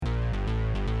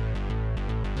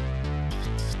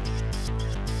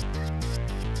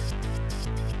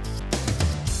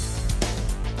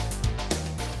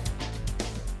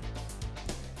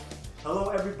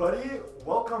everybody.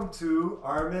 Welcome to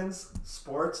Armin's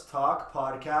Sports Talk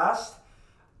podcast.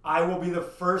 I will be the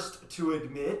first to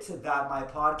admit that my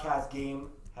podcast game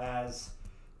has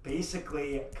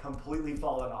basically completely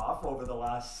fallen off over the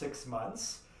last 6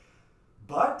 months.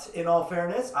 But in all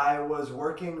fairness, I was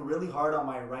working really hard on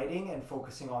my writing and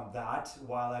focusing on that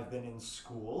while I've been in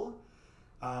school.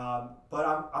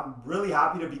 But I'm really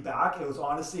happy to be back. It was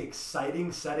honestly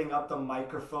exciting setting up the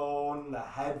microphone, the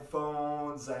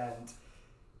headphones, and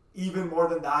even more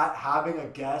than that, having a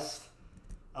guest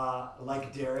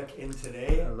like Derrick in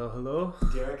today. Hello.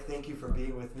 Derrick, thank you for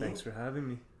being with me. Thanks for having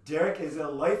me. Derrick is a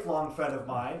lifelong friend of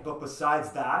mine, but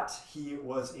besides that, he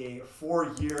was a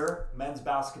 4-year men's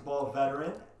basketball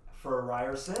veteran for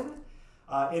Ryerson.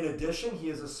 In addition, he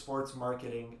is a sports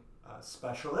marketing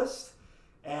specialist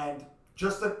and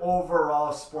just an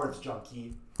overall sports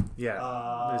junkie.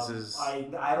 Yeah, this is.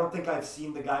 I don't think I've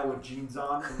seen the guy with jeans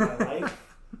on in my life.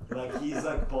 Like he's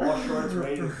like ball shorts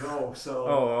ready to go. So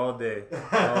all day.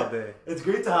 It's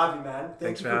great to have you, man.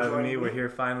 Thanks for having me. We're here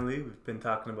finally. We've been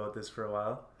talking about this for a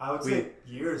while. I would say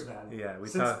years, man. Yeah,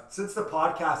 since the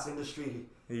podcast industry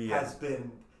has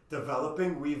been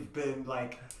developing, we've been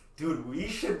like, dude, we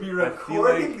should be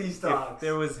recording these talks. If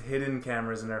there was hidden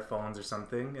cameras in our phones or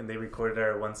something, and they recorded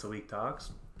our once a week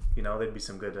talks, you know, there'd be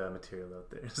some good material out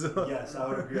there. So. Yes, I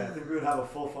would agree. I think we would have a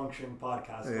full function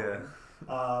podcast going.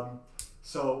 Yeah.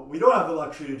 So we don't have the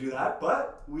luxury to do that,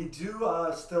 but we do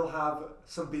still have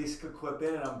some basic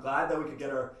equipment, and I'm glad that we could get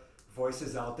our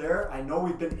voices out there. I know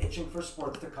we've been itching for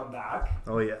sports to come back.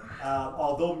 Oh yeah.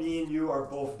 Although me and you are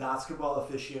both basketball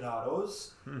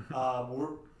aficionados,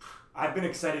 I've been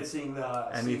excited seeing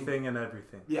anything and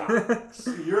everything. Yeah,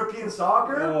 European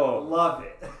soccer, love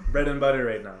it. Bread and butter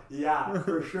right now. Yeah,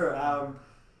 for sure.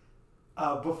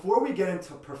 Before we get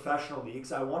into professional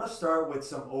leagues, I want to start with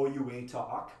some OUA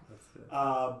talk.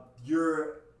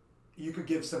 You could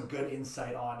give some good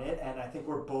insight on it, and I think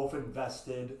we're both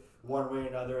invested one way or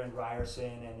another in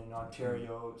Ryerson and in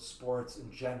Ontario sports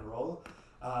in general.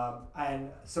 And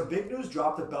some big news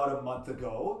dropped about a month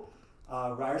ago.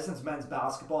 Ryerson's men's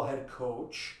basketball head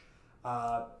coach,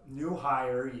 new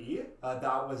hiree,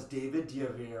 that was David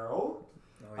Diavero.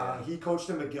 He coached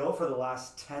in McGill for the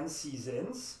last 10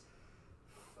 seasons.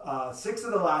 6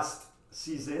 of the last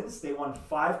seasons, they won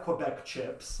 5 Quebec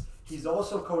chips. He's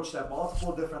also coached at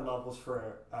multiple different levels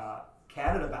for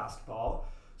Canada basketball.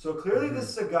 So clearly this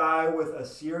is a guy with a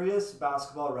serious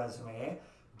basketball resume.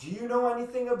 Do you know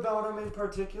anything about him in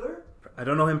particular? I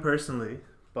don't know him personally,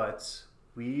 but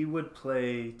we would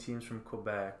play teams from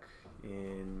Quebec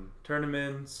in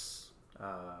tournaments,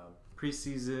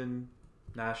 preseason,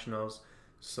 nationals.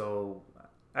 So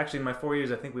actually in my 4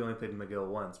 years, I think we only played McGill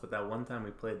once, but that one time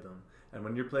we played them. And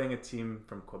when you're playing a team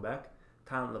from Quebec,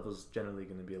 talent level is generally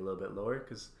going to be a little bit lower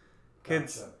because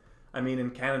kids, I mean, in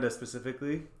Canada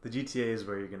specifically, the GTA is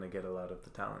where you're going to get a lot of the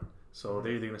talent. So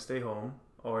they're either going to stay home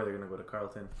or they're going to go to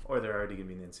Carleton or they're already going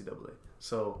to be in the NCAA.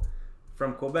 So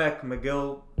from Quebec,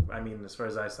 McGill, I mean, as far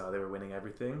as I saw, they were winning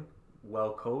everything.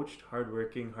 Well coached,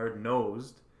 hardworking,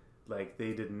 hard-nosed. Like,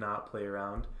 they did not play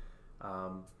around.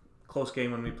 Close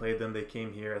game when we played them. They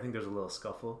came here. I think there was a little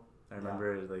scuffle. I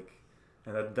remember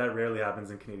and that rarely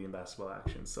happens in Canadian basketball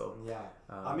action. So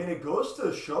I mean, it goes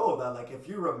to show that, like, if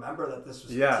you remember that this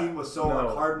was the team was so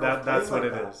hard-nosed, that's what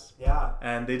it is. Yeah,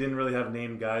 and they didn't really have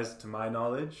named guys, to my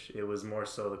knowledge. It was more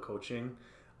so the coaching.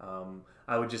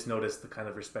 I would just notice the kind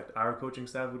of respect our coaching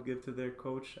staff would give to their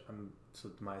coach. So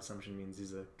my assumption means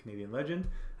he's a Canadian legend.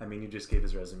 I mean, you just gave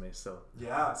his resume, so he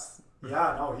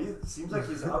seems like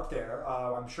he's up there.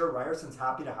 I'm sure Ryerson's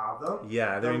happy to have them.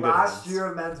 Yeah, they're in good last hands. year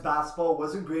of men's basketball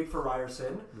wasn't great for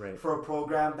Ryerson, right, for a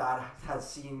program that has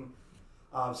seen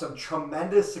some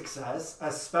tremendous success,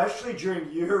 especially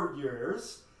during your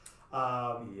years.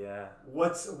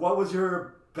 What was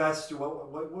your best?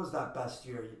 What was that best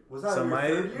year? Was that your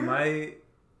third year?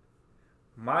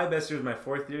 My best year was my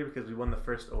 4th year because we won the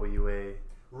first OUA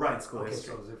in school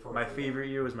history. So my favorite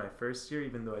year was my 1st year,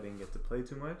 even though I didn't get to play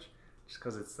too much, just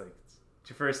because it's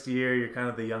your first year, you're kind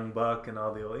of the young buck and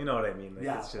all the old, you know what I mean? Like,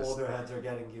 it's just, older heads are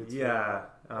getting you to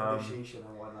initiation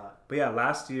and whatnot. But yeah,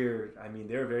 last year, I mean,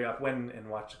 they were very up. Went and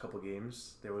watched a couple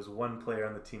games. There was one player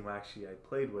on the team who actually I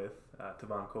played with,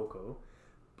 Tavan Coco,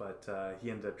 but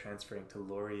he ended up transferring to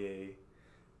Laurier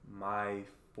my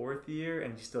 4th year,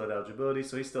 and he still had eligibility,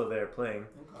 so he's still there playing.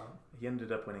 Okay. He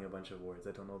ended up winning a bunch of awards.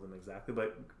 I don't know them exactly,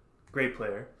 but great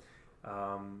player.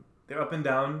 They're up and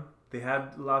down. They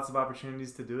had lots of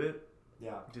opportunities to do it.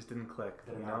 Yeah, it just didn't click.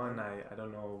 And I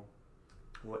don't know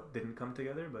what didn't come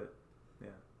together, but yeah,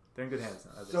 they're in good hands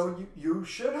now. So you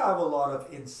should have a lot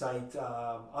of insight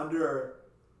under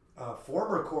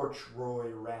former coach Roy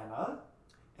Rana,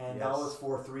 and that was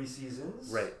for 3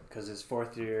 seasons. Right, because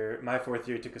my fourth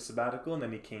year took a sabbatical, and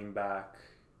then he came back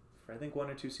for I think 1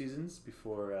 or 2 seasons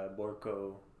before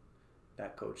Borko,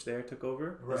 that coach there, took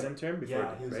over as intern.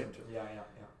 Before he was intern. Yeah.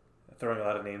 Throwing a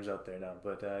lot of names out there now,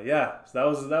 but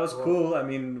so that was cool. I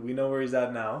mean, we know where he's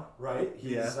at now. Right,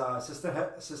 he's assistant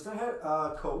head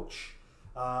coach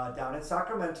down in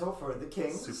Sacramento for the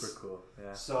Kings. Super cool.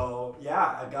 Yeah. So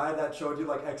a guy that showed you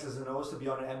like X's and O's to be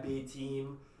on an NBA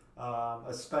team,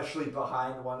 especially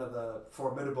behind one of the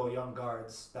formidable young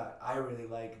guards that I really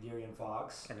like, De'Aaron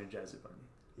Fox. Energizer Bunny.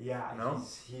 Yeah,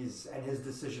 he's and his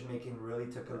decision making really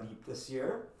took a leap this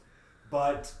year,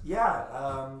 but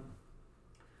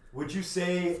would you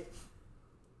say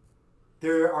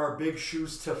there are big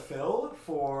shoes to fill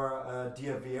for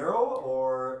Diavero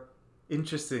or?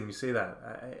 Interesting you say that.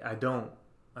 I don't.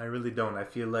 I really don't. I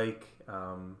feel like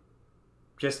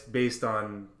just based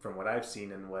on from what I've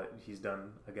seen and what he's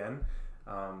done again,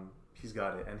 he's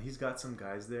got it. And he's got some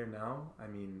guys there now. I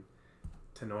mean,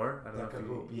 Tenor. I don't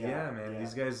know if man.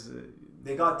 These guys,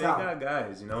 they got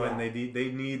guys, and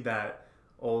they need that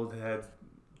old head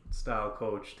style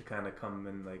coach to kind of come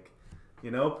and put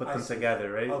them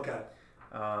together, right? Okay.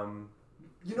 I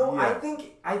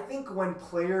think when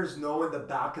players know in the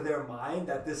back of their mind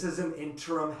that this is an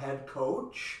interim head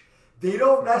coach, they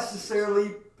don't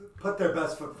necessarily put their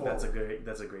best foot forward.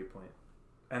 That's a great point.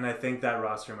 And I think that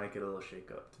roster might get a little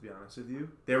shake-up, to be honest with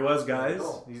you. There was guys.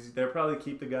 They'll probably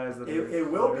keep the guys that it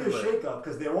will be a shake-up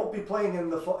because they won't be playing in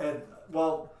the fall.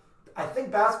 Well, I think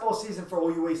basketball season for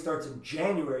OUA starts in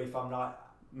January, if I'm not...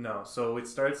 No, so it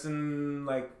starts in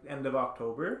end of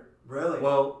October. Really?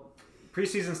 Well,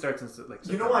 preseason starts in September.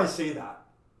 You know why I say that?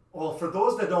 Well, for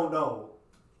those that don't know,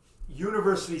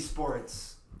 university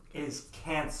sports is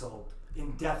canceled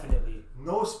indefinitely.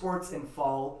 No sports in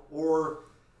fall or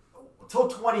till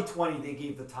 2020 they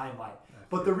gave the timeline.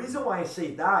 But the reason why I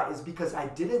say that is because I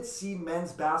didn't see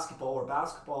men's basketball or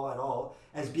basketball at all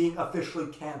as being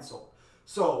officially canceled.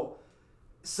 So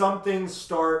some things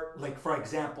start, for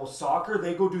example, soccer,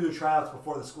 they go do the tryouts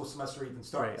before the school semester even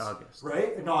starts. Right, August.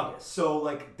 Right? In August.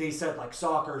 So, they said,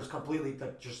 soccer is completely,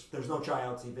 there's no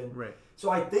tryouts even. Right. So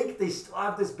I think they still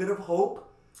have this bit of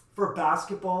hope for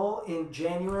basketball in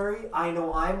January. I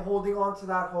know I'm holding on to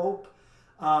that hope.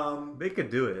 They could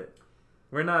do it.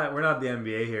 We're not the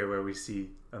NBA here where we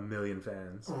see 1 million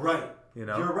fans. Right.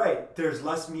 You're right. There's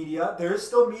less media. There's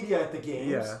still media at the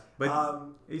games. Yeah, but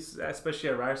especially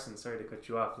at Ryerson, sorry to cut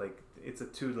you off, it's a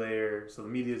 2-layer, so the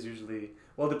media is usually,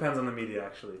 it depends on the media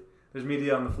actually. There's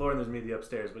media on the floor and there's media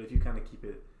upstairs, but if you kind of keep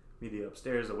it media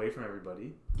upstairs away from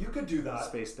everybody. You could do that.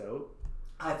 Spaced out.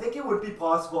 I think it would be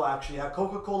possible actually. At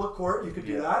Coca-Cola Court, you could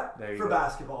do that for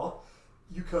basketball.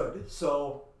 You could.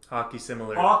 So hockey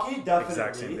similar. Hockey, definitely.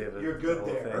 Exact same day You're good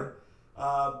there.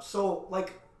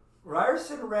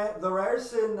 Ryerson Rams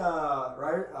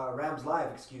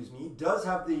Live, does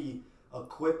have the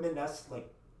equipment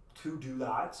to do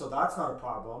that, so that's not a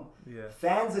problem. Yeah.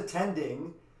 Fans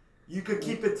attending, you could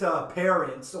keep it to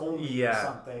parents only or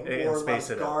something, or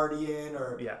guardian,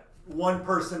 or one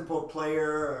person per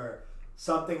player, or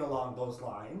something along those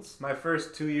lines. My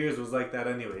first 2 years was like that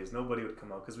anyways. Nobody would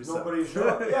come out because nobody showed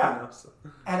up. Yeah.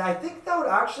 And I think that would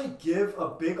actually give a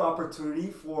big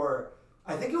opportunity for...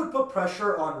 I think it would put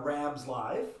pressure on Rams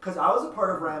Live, because I was a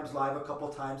part of Rams Live a couple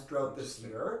times throughout this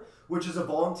year, which is a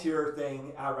volunteer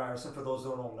thing at Ryerson for those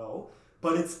who don't know.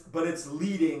 But it's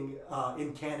leading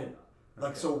in Canada.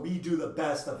 So we do the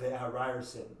best of it at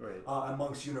Ryerson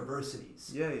amongst universities.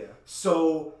 Yeah.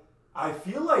 So I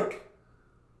feel like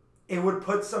it would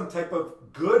put some type of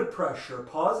good pressure,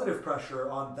 positive pressure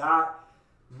on that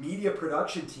media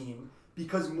production team,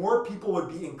 because more people would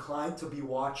be inclined to be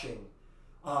watching.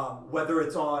 Whether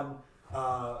it's on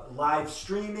live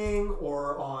streaming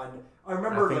or on... I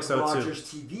remember Rogers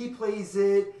TV plays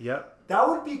it. Yep. That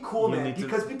would be cool, man,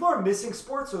 because people are missing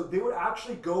sports, so they would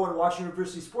actually go and watch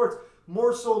university sports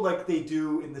more so like they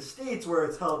do in the States, where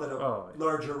it's held at a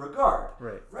larger regard.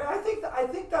 Right. I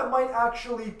think that might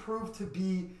actually prove to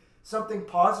be something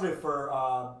positive for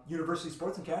university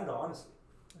sports in Canada, honestly.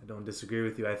 I don't disagree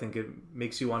with you. I think it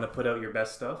makes you want to put out your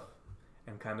best stuff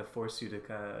and kind of force you to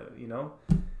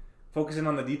focus in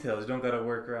on the details. You don't got to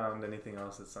work around anything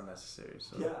else that's unnecessary.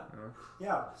 So,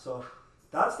 Yeah. So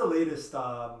that's the latest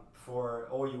for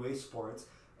OUA sports.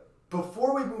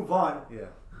 Before we move on,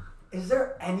 is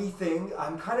there anything,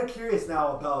 I'm kind of curious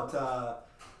now about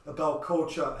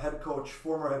former head coach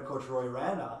Roy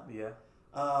Rana. Yeah.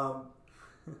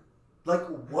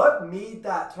 What made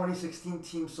that 2016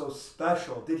 team so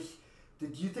special? Did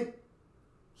you think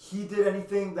he did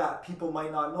anything that people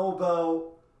might not know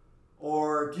about?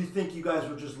 Or do you think you guys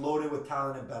were just loaded with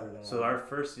talent and better than him? So our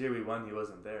first year we won, he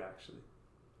wasn't there actually.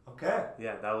 Okay.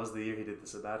 Yeah, that was the year he did the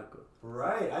sabbatical.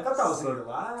 Right. I thought that was in your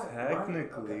last.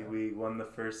 Technically, we won the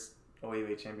first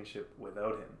OAA championship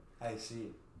without him. I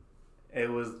see. It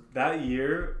was that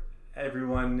year,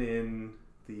 everyone in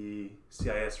the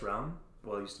CIS realm,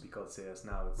 well, it used to be called CIS,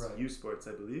 now it's Usports,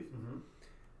 I believe.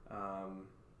 Mm-hmm.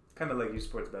 Kind of like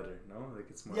Usports better, no? Like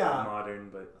it's more modern,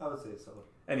 but... I would say so.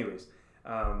 Anyways,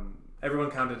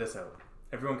 everyone counted us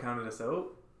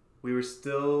out. We were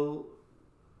still...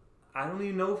 I don't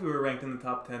even know if we were ranked in the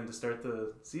top 10 to start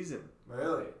the season.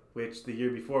 Really? Which the year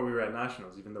before we were at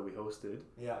Nationals, even though we hosted.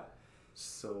 Yeah.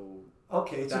 So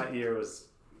okay, that year was...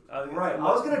 right. I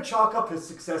was going to chalk up his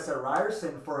success at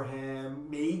Ryerson for him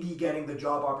maybe getting the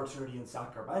job opportunity in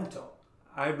Sacramento.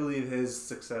 I believe his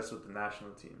success with the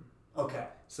national team. Okay.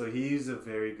 So he's a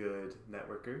very good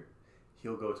networker.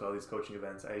 He'll go to all these coaching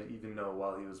events. I even know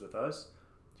while he was with us,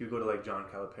 he would go to like John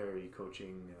Calipari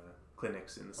coaching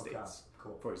clinics in the States,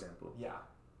 cool. For example. Yeah.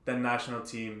 Then national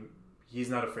team, he's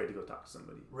not afraid to go talk to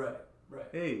somebody. Right.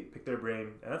 Hey, pick their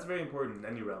brain. And that's very important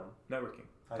in any realm. Networking,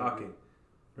 talking,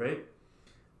 right?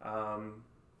 Found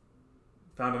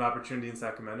an opportunity in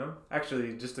Sacramento.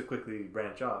 Actually, just to quickly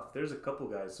branch off, there's a couple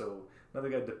guys. So another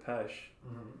guy, Depeche,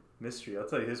 Mystery. I'll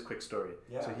tell you his quick story.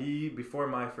 Yeah. So before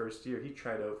my first year, he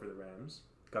tried out for the Rams,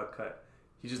 got cut.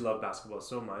 He just loved basketball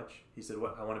so much. He said,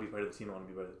 "What? I want to be part of the team. I want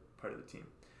to be part of the team."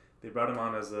 They brought him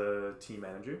on as a team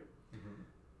manager.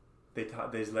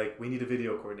 Mm-hmm. They's like, "We need a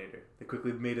video coordinator." They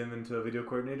quickly made him into a video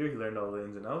coordinator. He learned all the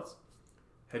ins and outs.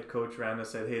 Head coach Rana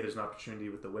said, "Hey, there's an opportunity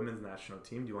with the women's national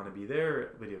team. Do you want to be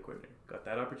there?" Video coordinator. Got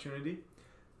that opportunity.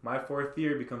 My fourth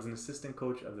year becomes an assistant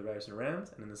coach of the Ryerson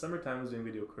Rams, and in the summertime was doing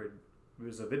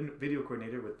was a video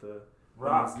coordinator with the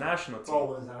women's national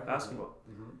team, basketball.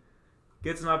 Mm-hmm.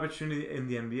 Gets an opportunity in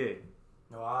the NBA.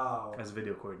 Wow. As a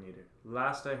video coordinator.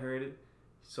 Last I heard it,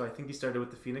 so I think he started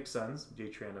with the Phoenix Suns, Jay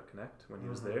Triano Connect, when he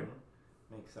was there.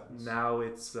 Makes sense. Now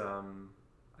it's,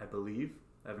 I believe,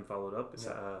 I haven't followed up, it's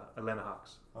Atlanta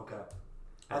Hawks. Okay.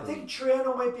 I think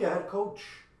Triano might be a head coach.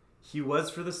 He was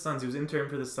for the Suns. He was intern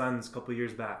for the Suns a couple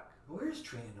years back. Where's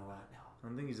Triano at now? I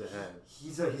don't think he's a head.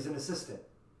 He's an assistant.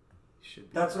 He should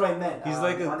be. That's what I meant. He's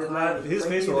like his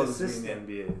face will always be in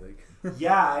the NBA. Like.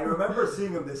 Yeah, I remember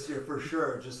seeing him this year for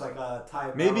sure. Just like a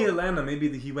type. Maybe Atlanta.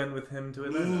 Maybe he went with him to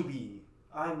Atlanta. Maybe.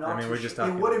 I'm not. We're just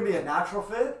talking. It wouldn't be a natural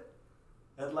fit.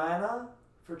 Atlanta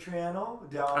for Triano.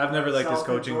 I've never liked his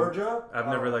coaching. Georgia. I've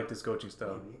never liked his coaching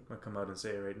style. Maybe. I'll come out and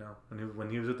say it right now.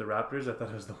 When he was with the Raptors, I thought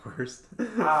it was the worst.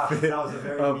 That was a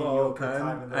very of all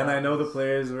time. And I know the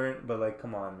players weren't, but like,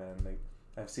 come on, man. Like,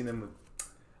 I've seen him with.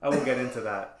 I won't get into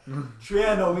that.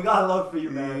 Triano, we got love for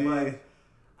you, man. But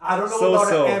I don't know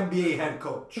about an NBA head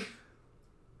coach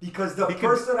because the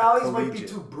personalities might be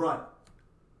too blunt.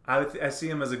 I see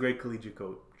him as a great collegiate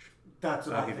coach. That's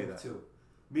what I think too.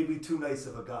 Maybe too nice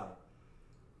of a guy,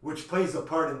 which plays a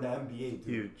part in the NBA. Dude.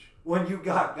 Huge. When you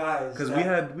got guys, because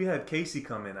we had Casey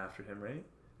come in after him, right?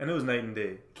 And it was night and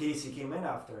day. Casey came in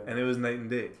after him. And it was night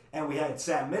and day. And we had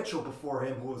Sam Mitchell before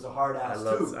him, who was a hard ass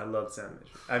too. I loved Sam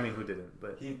Mitchell. I mean, who didn't?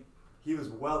 But he was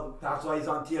well. That's why he's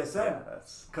on TSN. Yeah,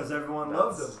 because everyone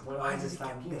loved him. Why did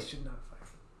They should not have fired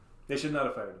him. They should not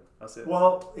have fired him. I'll say that.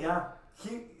 Well, yeah.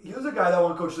 He was a guy that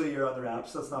won Coach of the Year on the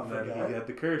Raps. Let's not forget. He had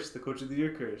the curse, the Coach of the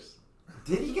Year curse.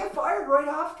 Did he get fired right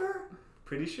after?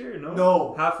 Pretty sure. No.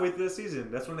 No. Halfway through the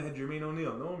season. That's when they had Jermaine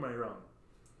O'Neal. No, am I wrong?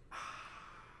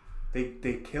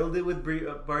 They killed it with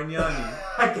Bargnani.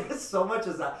 I guess so much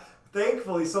as that.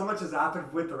 Thankfully, so much has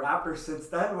happened with the Raptors since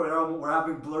then. We're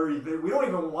having blurry. We don't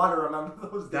even want to remember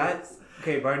those days.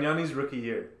 Okay, Bargnani's rookie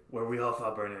year, where we all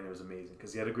thought Bargnani was amazing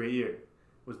because he had a great year,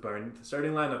 was the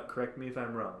starting lineup. Correct me if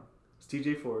I'm wrong. It's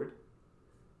T.J. Ford,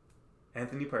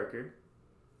 Anthony Parker,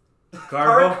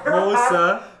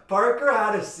 Garbosa. Parker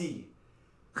had a C.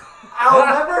 I'll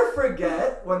never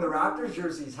forget when the Raptors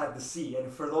jerseys had the C,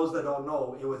 and for those that don't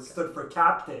know, it stood for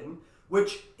captain,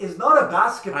 which is not a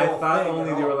basketball thing. I thought only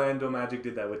the Orlando Magic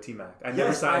did that with T-Mac. I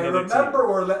never saw another team. I remember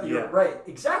Orlando. You're right,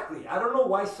 exactly. I don't know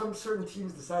why some certain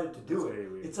teams decided to do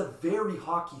it. It's a very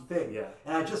hockey thing. Yeah.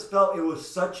 And I just felt it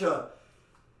was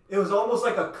it was almost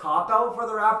like a cop-out for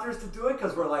the Raptors to do it,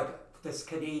 because we're like, this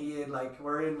Canadian, like,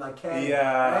 we're in, like,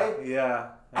 Canada, right? Yeah,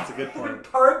 that's a good point.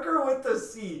 Parker with the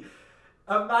C.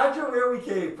 Imagine where we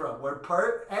came from, where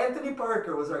Anthony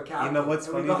Parker was our captain. You know what's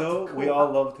funny though? We all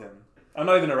loved him. I'm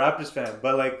not even a Raptors fan,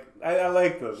 but like I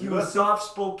like him. He was soft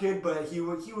spoken, but he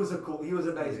was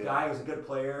a nice guy. He was a good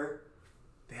player.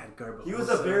 They had Garbo. He was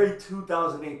a very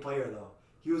 2008 player though.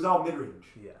 He was all mid range.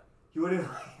 Yeah. He wouldn't.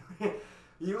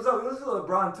 He was a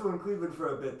LeBron too in Cleveland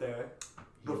for a bit there.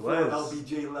 before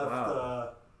LBJ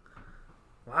left.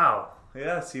 Wow.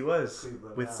 Yes, he was.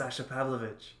 Cleveland, with Sasha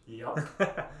Pavlovich. Yep.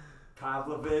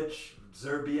 Pavlovich,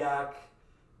 Zerbiak,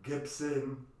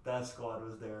 Gibson. That squad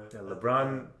was there. Yeah,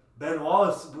 LeBron. Ben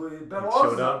Wallace.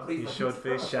 Showed up. He showed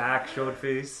face. Shaq showed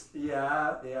face.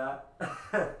 Yeah.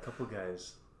 Couple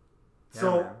guys. Yeah,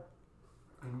 So, man.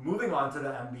 moving on to the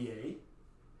NBA,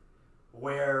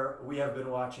 where we have been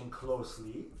watching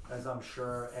closely, as I'm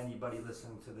sure anybody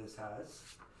listening to this has.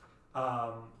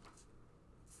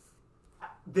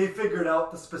 They figured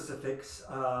out the specifics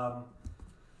over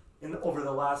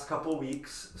the last couple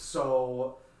weeks.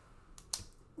 So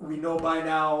we know by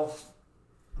now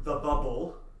the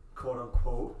bubble, quote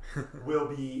unquote, will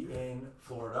be in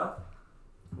Florida,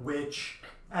 which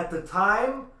at the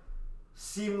time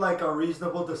seemed like a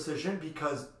reasonable decision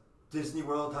because Disney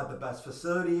World had the best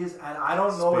facilities, and I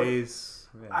don't know Space.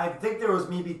 I think there was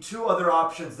maybe two other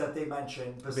options that they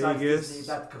mentioned besides Vegas. Disney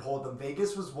that could hold them.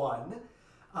 Vegas was one.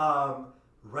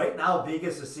 Right now,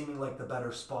 Vegas is seeming like the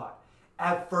better spot.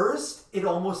 At first, it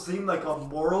almost seemed like a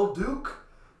moral duke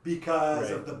because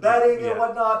of the betting and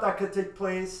whatnot that could take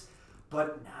place.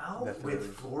 But now,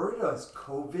 with Florida's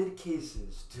COVID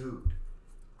cases, dude,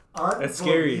 That's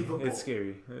scary. unbelievable. It's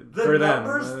scary. The For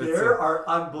numbers them. there are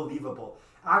unbelievable.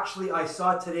 Actually, I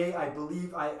saw today, I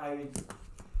believe, I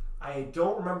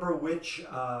don't remember which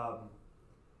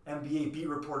NBA beat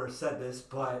reporter said this,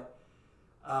 but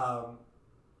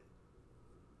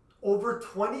over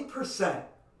 20%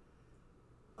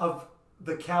 of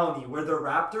the county where the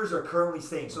Raptors are currently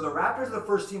staying. So the Raptors are the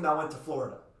first team that went to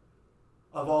Florida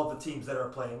of all the teams that are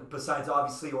playing, besides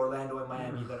obviously Orlando and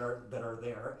Miami that are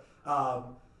there,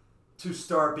 to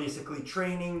start basically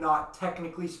training, not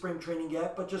technically spring training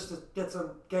yet, but just to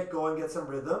get going, get some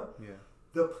rhythm. Yeah.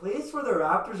 The place where the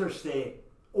Raptors are staying,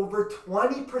 over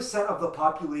 20% of the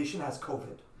population has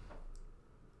COVID.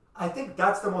 I think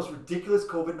that's the most ridiculous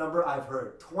COVID number I've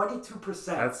heard.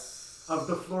 22% of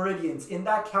the Floridians in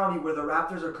that county where the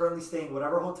Raptors are currently staying,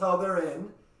 whatever hotel they're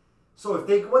in. So if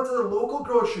they went to the local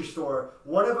grocery store,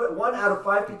 one out of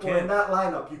 5 people in that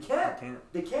lineup, you can't.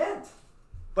 They can't.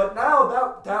 But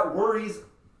now that worries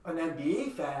an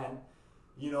NBA fan.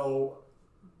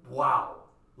 Wow.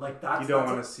 Like that's you don't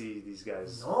want to see these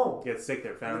guys get sick.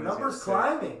 Their families. The numbers get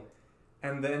climbing. Sick.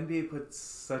 And the NBA puts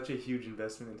such a huge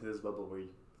investment into this bubble where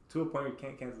to a point where you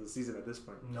can't cancel the season at this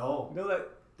point. No. You know that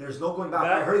there's no going back.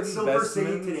 I heard Silver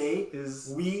saying today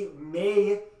we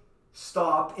may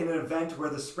stop in an event where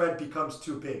the spread becomes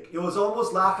too big. It was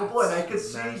almost laughable, and I could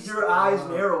see your eyes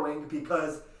narrowing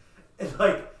because it's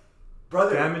like,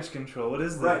 brother, damage control. What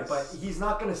is this? Right, but he's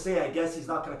not going to say, I guess he's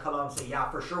not going to come out and say, yeah,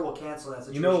 for sure we'll cancel that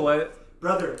situation. You know what?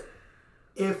 Brother,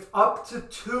 if up to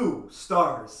 2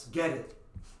 stars get it,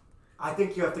 I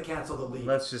think you have to cancel the league.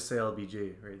 Let's just say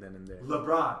LBJ right then and there.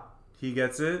 LeBron. He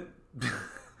gets it?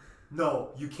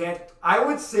 No, you can't. I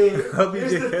would say, LBJ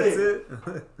here's the gets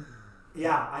thing. it?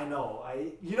 Yeah, I know.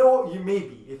 You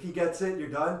maybe. If he gets it, you're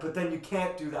done. But then you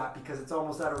can't do that because it's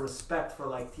almost out of respect for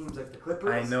like teams like the Clippers.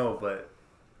 I know, but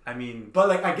I mean... But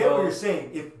like, I get what you're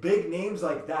saying. If big names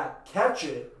like that catch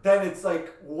it, then it's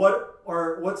like,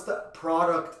 what's the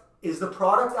product? Is the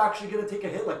product actually going to take a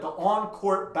hit? Like the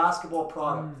on-court basketball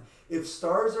product. If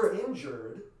stars are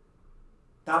injured,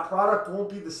 that product won't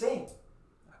be the same.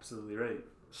 Absolutely right.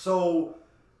 So,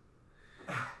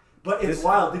 but it's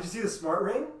wild. Did you see the smart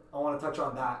ring? I want to touch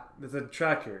on that. It's a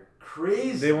tracker.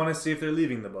 Crazy. They want to see if they're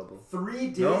leaving the bubble. 3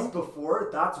 days before,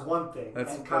 that's one thing.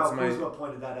 And Kyle Kuzma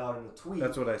pointed that out in a tweet.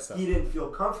 That's what I said. He didn't feel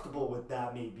comfortable with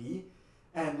that, maybe.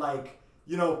 And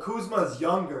Kuzma's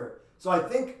younger. So I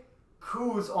think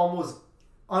Kuz almost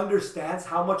understands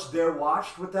how much they're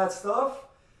watched with that stuff.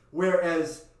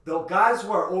 Whereas the guys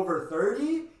who are over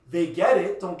 30, they get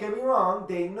it. Don't get me wrong.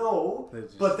 They know.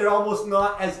 But they're almost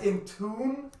not as in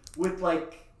tune with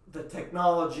the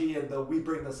technology and we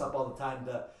bring this up all the time,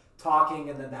 the talking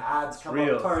and then the ads come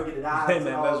up, targeted ads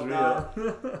and all of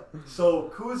that. So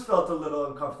Kuz felt a little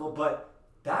uncomfortable, but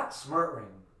that smart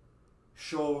ring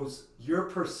shows your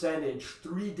percentage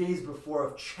 3 days before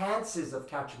of chances of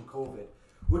catching COVID,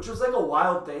 which was like a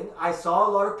wild thing. I saw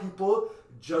a lot of people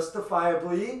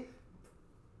justifiably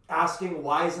asking,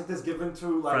 why isn't this given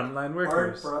to frontline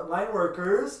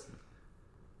workers?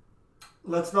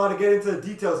 Let's not get into the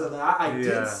details of that. I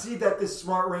did see that this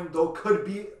smart ring though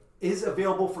is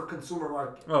available for consumer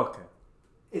market. Okay.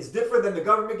 It's different than the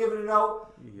government giving it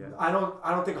out. Yeah. I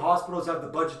don't think hospitals have the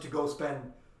budget to go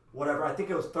spend whatever. I think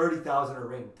it was $30,000 a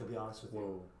ring, to be honest with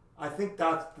you. I think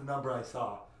that's the number I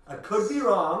saw. I could be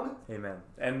wrong. Hey man,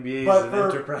 NBA is an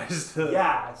enterprise. They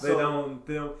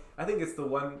don't. I think it's the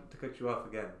one, to cut you off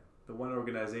again, the one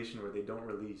organization where they don't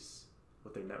release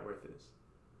what their net worth is.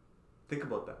 Think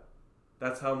about that.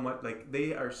 That's how much, like,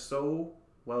 they are so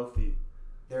wealthy.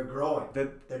 They're growing.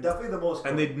 They're definitely the most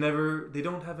growing. And they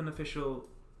don't have an official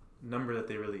number that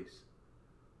they release.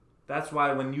 That's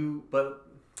why but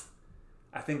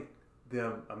I think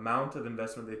the amount of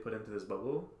investment they put into this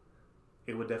bubble,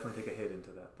 it would definitely take a hit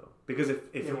into that, though. Because if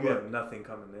you have nothing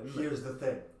coming in. Here's the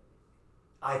thing.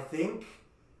 I think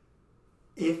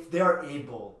if they're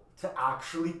able to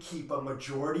actually keep a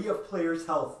majority of players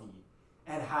healthy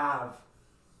and have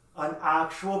an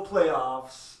actual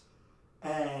playoffs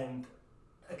and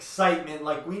excitement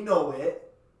like we know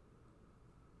it,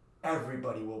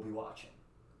 everybody will be watching.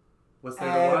 What's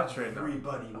there to watch right now?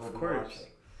 Everybody will be watching.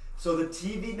 So the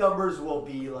TV numbers will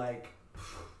be like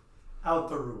out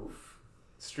the roof.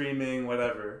 Streaming,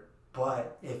 whatever.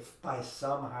 But if by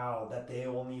somehow that they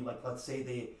only, like, let's say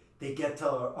they get to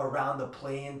around the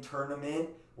play-in tournament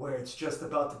where it's just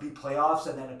about to be playoffs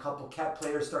and then a couple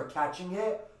players start catching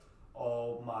it,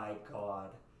 oh my God.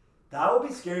 That would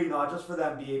be scary, not just for the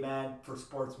NBA, man, for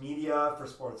sports media, for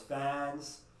sports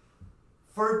fans,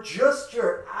 for just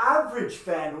your average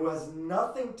fan who has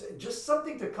nothing to, just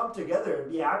something to come together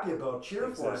and be happy about, cheer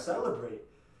for, celebrate.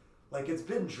 Like, it's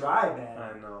been dry, man.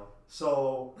 I know.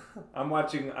 So I'm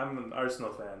an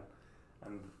Arsenal fan,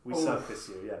 and we suck this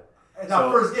year, yeah. And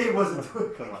that first game wasn't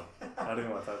good. Come on. I don't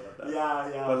even want to talk about that.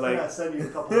 Yeah. But I was going to send you a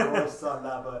couple of roasts on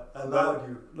that, but I allowed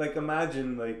you. Like,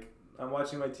 imagine, like, I'm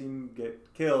watching my team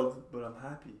get killed, but I'm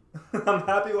happy. I'm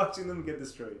happy watching them get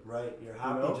destroyed. Right. You're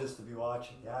happy just to be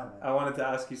watching. Yeah, man. I wanted to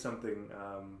ask you something.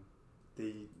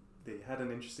 They had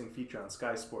an interesting feature on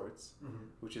Sky Sports,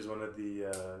 which is one of the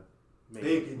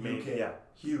big in UK. Yeah.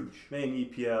 Huge. Main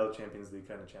EPL Champions League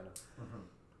kind of channel.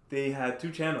 They had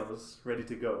 2 channels ready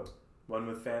to go. One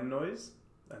with fan noise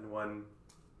and one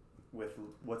with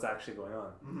what's actually going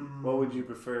on. What would you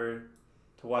prefer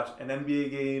to watch? An NBA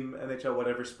game, NHL,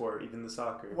 whatever sport, even the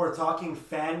soccer? We're talking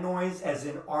fan noise as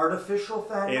in artificial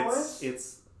fan noise?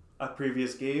 It's a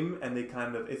previous game, and they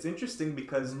kind of... It's interesting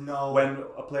because when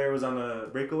a player was on a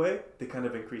breakaway, they kind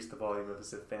of increased the volume of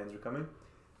as if fans were coming.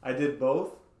 I did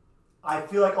both. I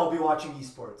feel like I'll be watching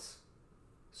esports.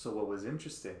 So what was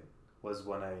interesting was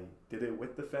when I did it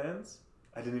with the fans,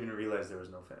 I didn't even realize there was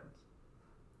no fans.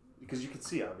 Because you could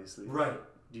see, obviously. Right.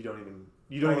 You don't even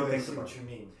think about it. I see what you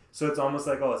mean. So it's almost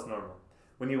like, it's normal.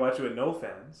 When you watch it with no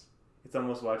fans, it's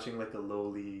almost watching like a low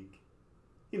league,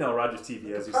 Rogers TV,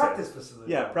 like as you said. Practice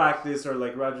facility. Yeah, practice, or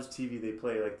like Rogers TV, they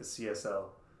play like the CSL,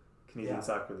 Canadian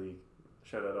Soccer League.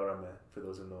 Shout out Orame, for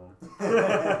those who know.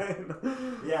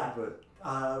 Yeah. But,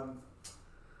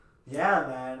 yeah,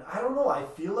 man. I don't know. I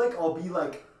feel like I'll be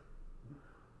like,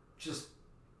 just...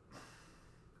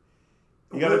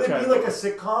 Would it be like a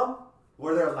sitcom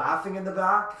where they're laughing in the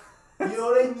back? You know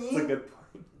what I mean? That's a good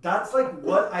point. That's like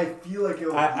what I feel like it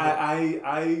would be.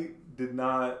 I did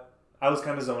not... I was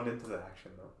kind of zoned into the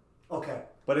action, though. Okay.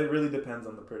 But it really depends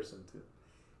on the person, too.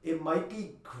 It might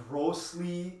be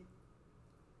grossly,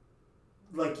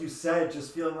 like you said,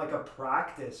 just feeling like a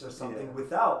practice or something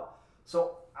without.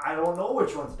 So I don't know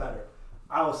which one's better.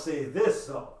 I will say this,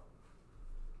 though.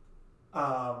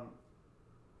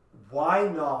 Why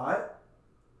not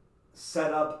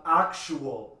set up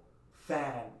actual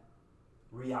fan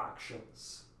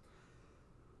reactions?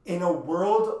 In a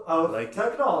world of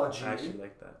technology, I actually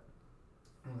like that.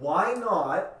 Why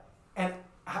not? And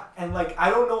like, I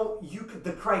don't know,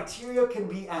 the criteria can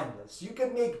be endless. You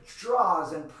could make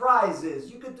draws and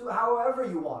prizes. You could do however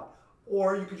you want.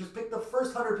 Or you could just pick the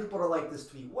first 100 people to like this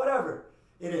tweet. Whatever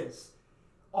it is.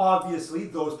 Obviously,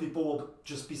 those people will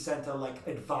just be sent to like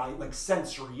advice, like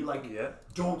sensory, like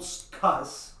don't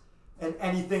cuss. And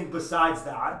anything besides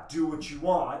that, do what you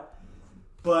want.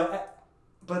 But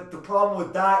the problem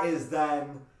with that is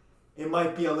then it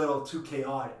might be a little too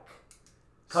chaotic.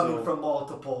 Coming from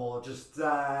multiple, just, you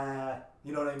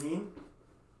know what I mean?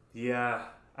 Yeah.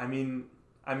 I mean,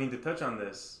 to touch on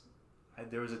this,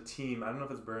 there was a team, I don't know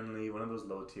if it's Burnley, one of those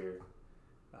low-tier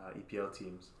EPL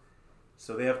teams.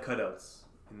 So they have cutouts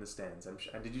in the stands.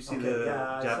 Did you see the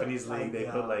Japanese league? They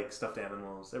put like stuffed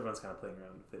animals. Everyone's kind of playing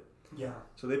around with it. Yeah.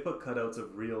 So they put cutouts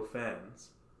of real fans.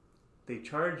 They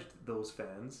charged those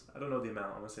fans, I don't know the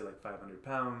amount, I want to say like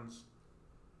 £500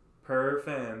 per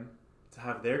fan to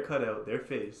have their cutout, their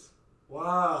face,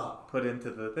 put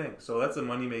into the thing. So that's a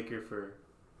moneymaker for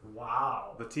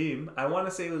the team. I want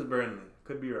to say it was Burnley.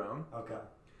 Could be wrong. Okay.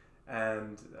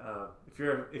 And if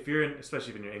you're in,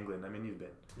 especially if you're in England, I mean, you've been.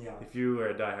 Yeah. If you are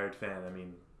a diehard fan, I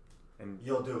mean, and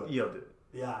you'll do it. You'll do it.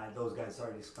 Yeah, and those guys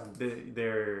already spent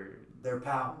They're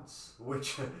pounds,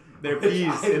 which peas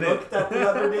I in looked it. at the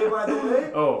other day, by the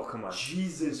way. Oh, come on.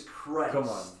 Jesus Christ. Come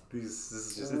on. This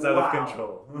is just, it's out of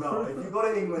control. No, if you go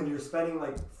to England, you're spending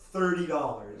like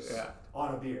 $30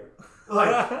 on a beer.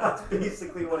 Like, that's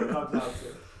basically what it comes out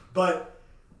to. But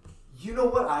you know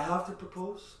what I have to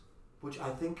propose? Which I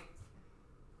think,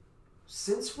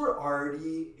 since we're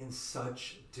already in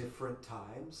such different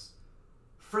times,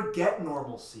 forget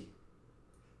normalcy.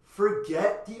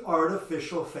 Forget the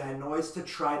artificial fan noise to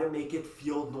try to make it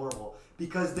feel normal.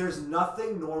 Because there's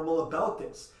nothing normal about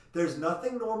this. There's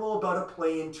nothing normal about a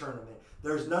play-in tournament.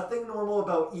 There's nothing normal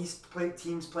about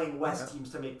teams playing West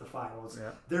teams to make the finals.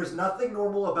 Yeah. There's nothing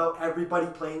normal about everybody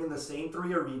playing in the same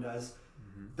 3 arenas.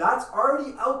 Mm-hmm. That's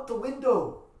already out the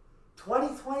window.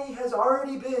 2020 has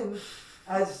already been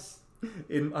as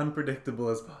unpredictable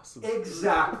as possible.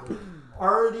 Exactly.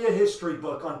 Already a history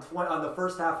book on the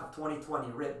first half of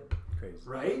 2020 written. Crazy.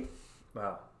 Right?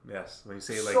 Wow. Yes. When you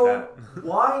say it like so that.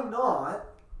 Why not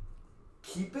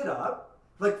keep it up?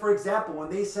 Like, for example, when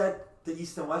they said the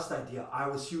East and West idea, I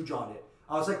was huge on it.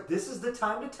 I was like, this is the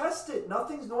time to test it.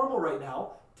 Nothing's normal right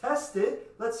now. Test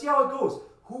it. Let's see how it goes.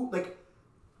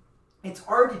 It's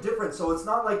already different. So it's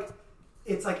not like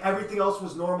it's like everything else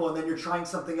was normal and then you're trying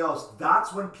something else.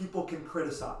 That's when people can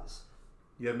criticize.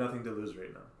 You have nothing to lose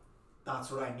right now.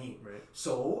 That's what I mean. Right.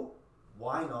 So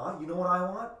why not? You know what I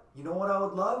want? You know what I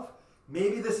would love?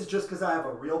 Maybe this is just because I have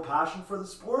a real passion for the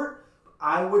sport.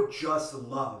 I would just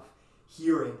love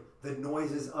hearing the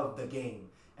noises of the game.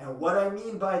 And what I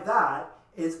mean by that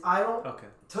is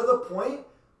to the point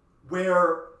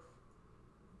where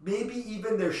maybe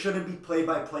even there shouldn't be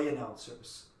play-by-play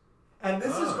announcers. And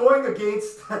this is going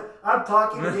against, I'm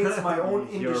talking against my own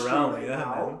industry right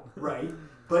now, man. Right?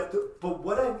 But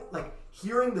what I'm like,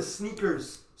 hearing the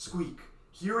sneakers squeak,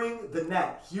 hearing the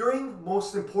net, hearing,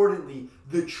 most importantly,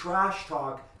 the trash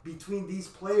talk between these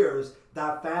players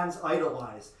that fans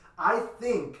idolize. I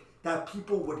think that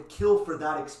people would kill for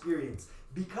that experience.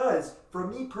 Because, for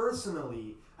me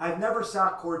personally, I've never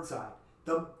sat courtside.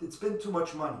 It's been too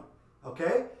much money,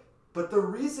 okay? But the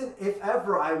reason, if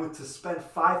ever I were to spend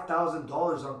 $5,000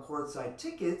 on courtside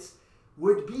tickets,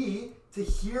 would be to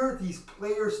hear these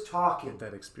players talking. Get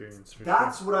that experience.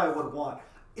 That's what I would want.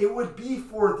 It would be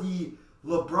for the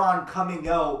LeBron coming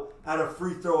out at a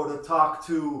free throw to talk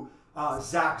to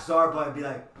Zach Zarba and be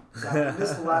like, Zach, you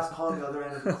missed the last call on the other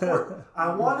end of the court.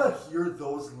 I want to hear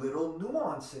those little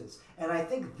nuances. And I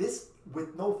think this,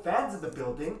 with no fans in the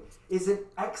building, is an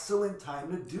excellent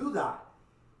time to do that.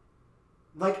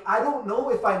 Like, I don't know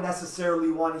if I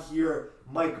necessarily want to hear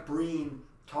Mike Breen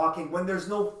talking when there's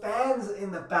no fans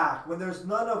in the back, when there's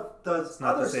none of the other stuff. It's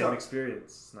not the same experience.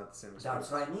 It's not the same experience.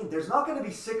 That's what I mean. There's not going to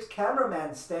be 6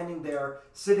 cameramen standing there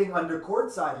sitting under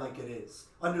courtside like it is,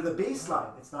 under the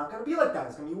baseline. It's not going to be like that.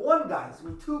 It's going to be 1 guy. It's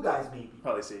going to be 2 guys maybe.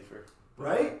 Probably safer.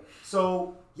 Right?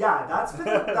 So, yeah, that's been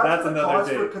a cause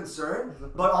for concern.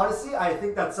 But honestly, I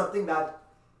think that's something that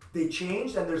they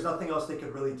changed, and there's nothing else they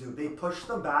could really do. They pushed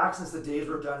them back since the days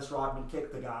where Dennis Rodman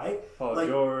kicked the guy. Paul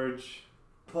George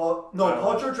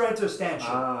ran to a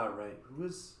stanchion. Right.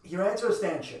 He ran to a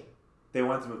stanchion. They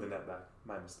wanted to move the net back.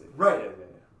 My mistake. Right. Yeah.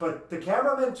 But the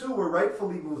cameramen, too, were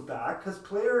rightfully moved back because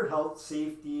player health,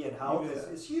 safety, and health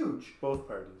is huge. Both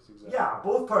parties, exactly. Yeah,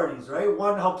 both parties, right?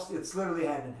 One helps. It's literally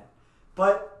hand in hand.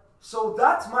 But, so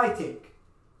that's my take.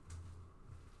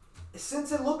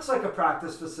 Since it looks like a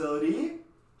practice facility,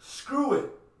 screw it.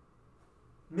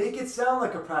 Make it sound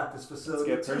like a practice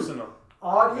facility. Let's get personal.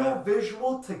 Audio,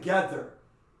 visual together.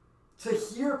 To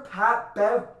hear Pat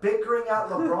Bev bickering at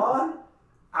LeBron,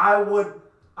 I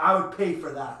would pay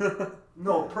for that.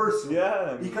 No, personally.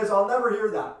 Yeah. Because I'll never hear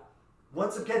that.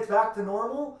 Once it gets back to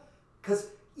normal, because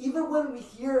even when we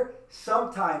hear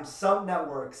sometimes some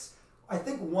networks, I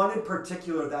think one in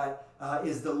particular that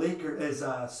is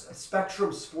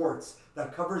Spectrum Sports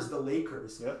that covers the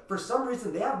Lakers. Yep. For some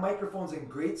reason, they have microphones in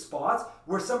great spots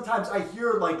where sometimes I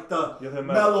hear like the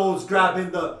mellows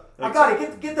grabbing the, I got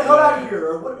it, get the hell out of here,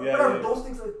 or whatever, those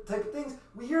things, type of things.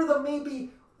 We hear them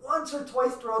maybe once or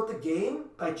twice throughout the game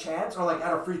by chance, or like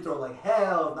at a free throw, like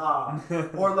hell nah,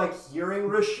 or like hearing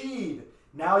Rashid.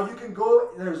 Now you can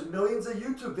go, there's millions of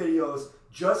YouTube videos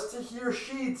just to hear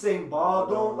Sheed saying, ball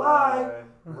don't lie,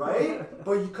 right?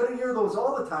 But you couldn't hear those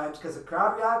all the times because of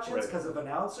crowd reactions, because of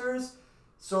announcers.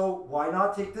 So why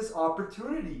not take this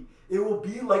opportunity? It will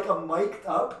be like a mic'd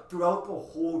up throughout the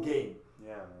whole game. Yeah,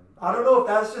 man. I don't know if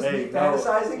that's just me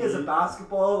fantasizing as a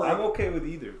basketball. Like, I'm okay with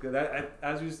either. Because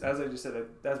as I just said,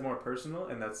 that's more personal,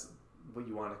 and that's what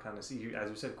you want to kind of see. As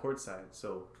you said, courtside.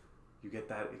 So you get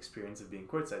that experience of being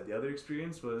courtside. The other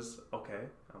experience was, okay,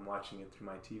 I'm watching it through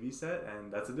my TV set,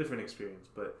 and that's a different experience.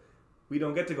 But we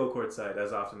don't get to go courtside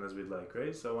as often as we'd like,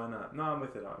 right? So why not? No, I'm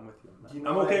with it. I'm with you on that. You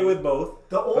know I'm okay with both.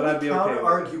 The only I'd be counter okay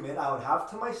argument I would have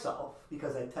to myself,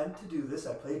 because I tend to do this,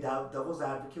 I play devil's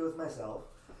advocate with myself,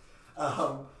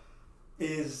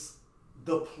 is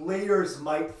the players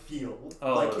might feel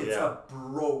like it's a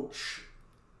broach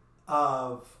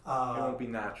of... it won't be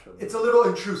natural. It's a little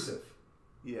intrusive.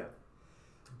 Yeah.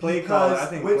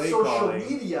 Because with social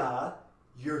media,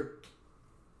 you're...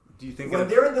 Do you think when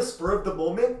they're in the spur of the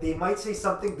moment, they might say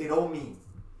something they don't mean.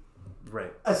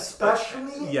 Right.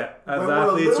 Especially as when we're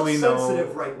athletes, a little we sensitive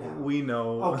know. right now. We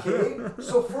know. Okay?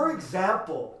 So for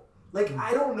example, like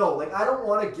I don't know, like I don't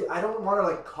want to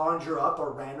like conjure up a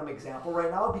random example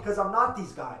right now because I'm not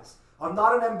these guys. I'm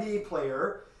not an NBA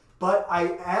player, but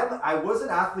I was an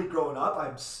athlete growing up.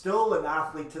 I'm still an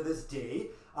athlete to this day.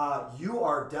 You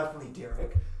are definitely,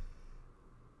 Derrick.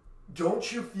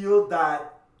 Don't you feel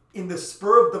that in the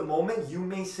spur of the moment, you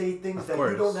may say things that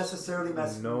you don't necessarily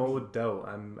No doubt.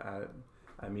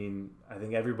 I mean, I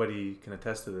think everybody can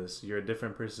attest to this. You're a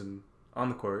different person on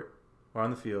the court or on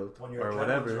the field or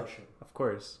whatever. Of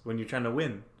course, when you're trying to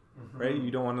win, right? You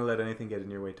don't want to let anything get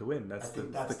in your way to win. That's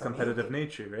the competitive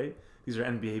nature, right? These are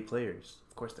NBA players.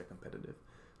 Of course, they're competitive.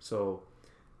 So,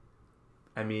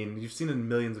 I mean, you've seen it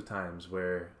millions of times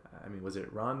where, I mean, was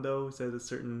it Rondo who said a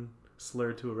certain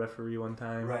slur to a referee one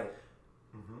time? Right.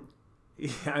 Yeah,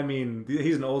 I mean,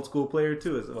 he's an old school player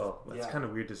too as well. It's kind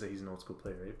of weird to say he's an old school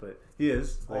player, right? But he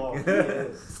is. Like, he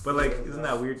is. But like, isn't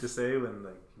that weird to say when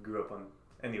like he grew up on?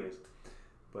 Anyways,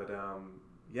 but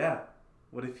yeah.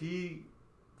 What if he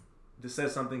just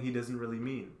says something he doesn't really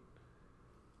mean?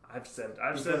 I've said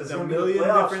a million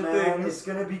different things. It's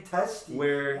gonna be testy.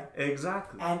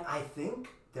 Exactly. And I think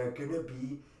they're gonna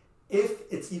be, if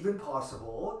it's even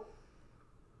possible,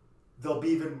 they'll be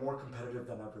even more competitive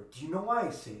than ever. Do you know why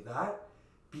I say that?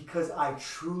 Because I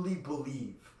truly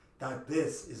believe that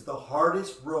this is the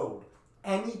hardest road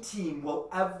any team will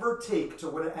ever take to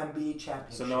win an NBA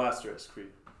championship. So no asterisk for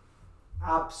you.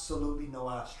 Absolutely no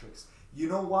asterisk. You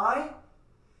know why?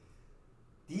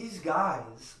 These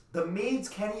guys, the maids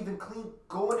can't even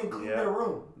go in and clean their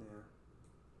room. Yeah.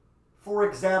 For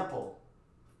example,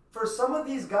 for some of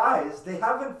these guys, they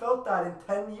haven't felt that in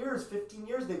 10 years, 15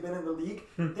 years they've been in the league.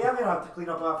 They haven't had to clean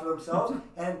up after themselves.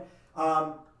 And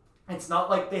it's not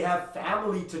like they have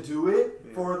family to do it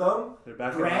for them,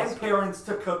 grandparents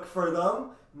to cook for them.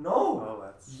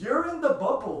 No, you're in the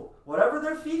bubble. Whatever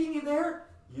they're feeding you there,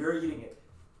 you're eating it.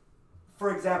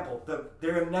 For example,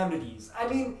 their amenities. I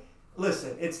mean,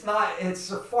 listen, it's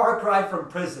a far cry from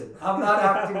prison. I'm not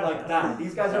acting like that.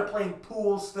 These guys are playing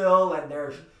pool still and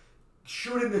they're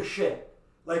shooting the shit.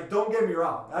 Like, don't get me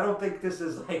wrong. I don't think this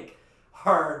is like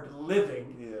hard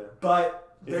living. Yeah.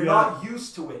 But they're not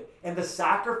used to it. And the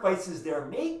sacrifices they're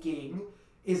making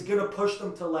is going to push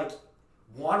them to like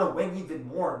want to win even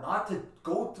more. Not to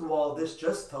go through all this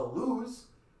just to lose.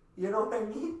 You know what I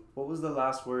mean? What was the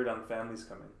last word on families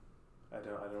coming? I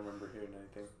don't remember hearing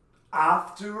anything.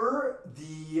 After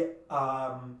the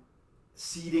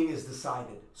seeding is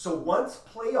decided. So once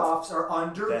playoffs are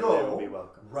undergo, then they will be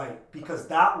welcome. Right, because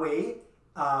that way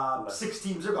 6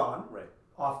 teams are gone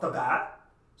off the bat.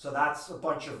 So that's a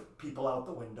bunch of people out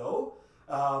the window.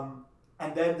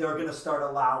 And then they're going to start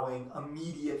allowing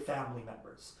immediate family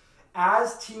members.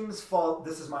 As teams fall,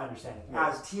 this is my understanding,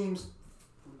 as teams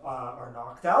are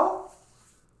knocked out,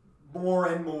 more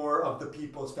and more of the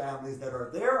people's families that are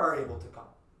there are able to come.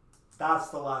 That's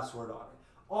the last word on it.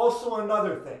 Also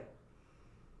another thing,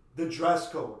 the dress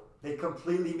code. They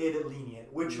completely made it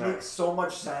lenient, which makes so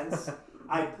much sense.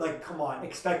 Come on,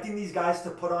 expecting these guys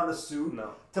to put on a suit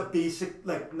no.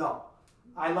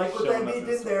 I like what they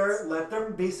did there. Let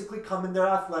them basically come in their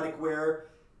athletic wear.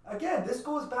 Again, this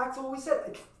goes back to what we said.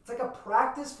 It's like a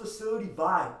practice facility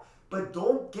vibe, but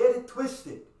don't get it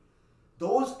twisted.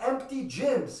 Those empty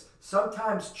gyms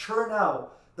sometimes churn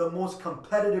out the most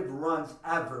competitive runs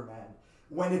ever, man.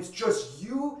 When it's just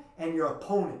you and your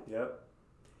opponent. Yep.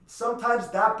 Sometimes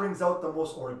that brings out the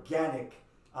most organic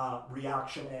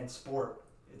reaction and sport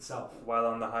itself. While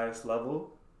on the highest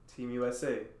level, Team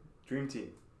USA, Dream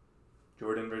Team,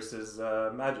 Jordan versus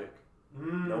Magic.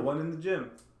 No one in the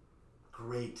gym.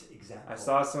 Great example. I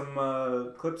saw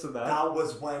some clips of that. That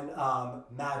was when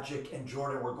Magic and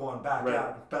Jordan were going back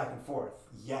and forth.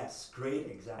 Yes, great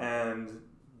example. And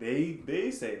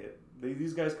they say it.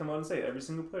 These guys come out and say it. Every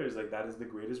single player is like, that is the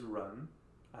greatest run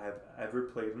I've ever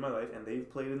played in my life, and they've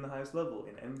played in the highest level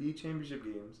in NBA championship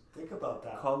games. Think about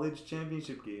that. College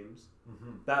championship games.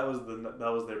 That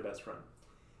was their best run.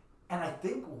 And I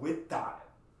think with that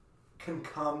can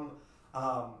come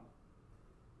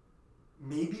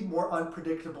maybe more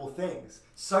unpredictable things,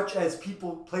 such as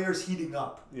players heating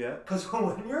up. Yeah. Because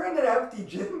when you're in an empty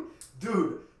gym,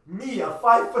 dude, me, a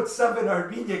 5'7"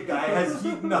 Armenian guy, has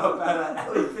heaten up at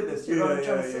LA Fitness. You know what I'm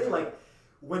trying to say? Like,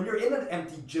 when you're in an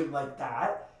empty gym like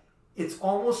that, it's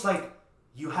almost like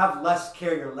you have less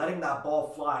care. You're letting that ball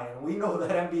fly, and we know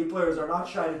that NBA players are not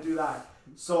shy to do that.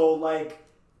 So, like,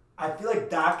 I feel like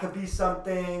that could be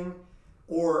something,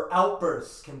 or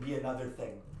outbursts can be another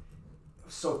thing.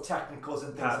 So technicals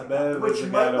and things like that, which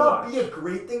might not be a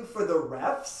great thing for the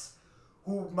refs,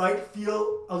 who might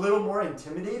feel a little more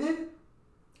intimidated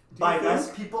by less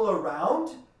people around.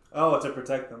 Oh, to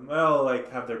protect them. Well,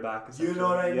 like, have their back. You know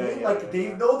what I mean?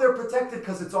 They know they're protected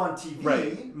because it's on TV.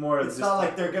 Right. More. It's not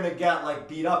like they're gonna get like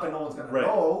beat up and no one's gonna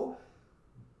know.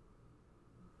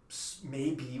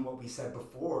 Maybe what we said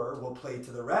before will play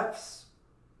to the refs'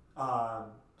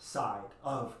 side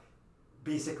of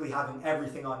basically having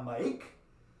everything on mic.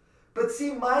 But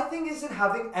see, my thing isn't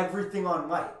having everything on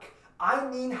mic. I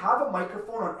mean, have a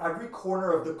microphone on every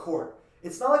corner of the court.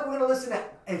 It's not like we're going to listen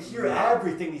and hear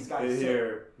everything these guys say.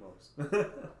 Hear most.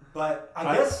 But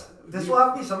I guess this will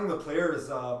have to be something the players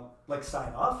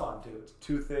sign off on, dude.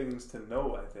 Two things to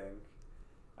know, I think.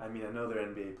 I mean, I know they're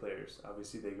NBA players.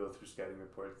 Obviously, they go through scouting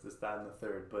reports, this, that, and the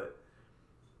third. But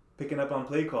picking up on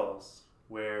play calls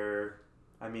where,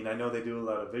 I mean, I know they do a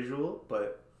lot of visual,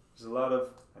 but there's a lot of,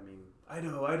 I mean,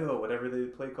 Idaho, whatever the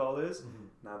play call is. Mm-hmm.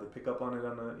 Now they pick up on it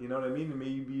on a, you know what I mean? And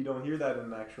maybe you don't hear that in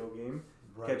an actual game.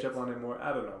 Right. Catch up on it more.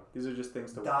 I don't know. These are just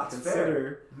things to consider.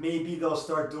 Fair. Maybe they'll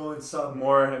start doing some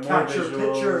more catcher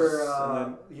visuals,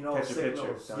 pitcher,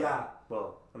 signals. Pitcher. Yeah.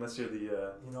 Well, unless you're the.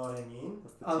 You know what I mean?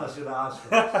 Unless you're the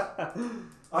Astros.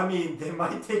 I mean, they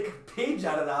might take a page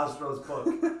out of the Astros book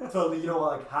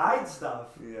to hide stuff.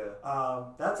 Yeah.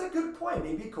 That's a good point.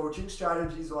 Maybe coaching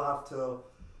strategies will have to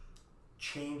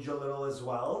change a little as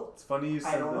well. It's funny you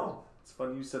said. I don't know. It's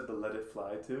funny you said the let it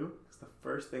fly too. Because the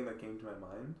first thing that came to my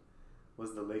mind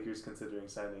was the Lakers considering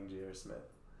signing J.R. Smith.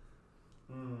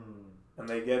 And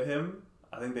they get him.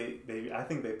 I think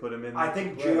they put him in. I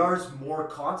think JR's more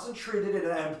concentrated in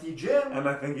an empty gym. And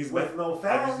I think he's with no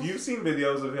fans. You've seen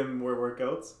videos of him where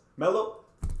workouts.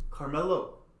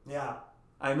 Carmelo. Yeah.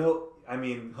 I know. I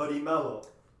mean, Hoodie Melo.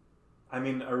 I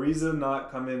mean, Ariza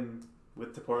not coming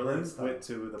with to Portland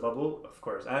to the bubble. Of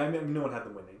course, I mean, no one had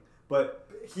them winning, but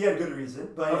he had good reason.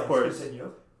 But of course,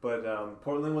 continue. But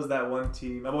Portland was that one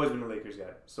team. I've always been a Lakers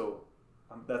guy, so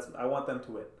I want them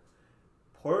to win.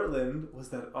 Portland was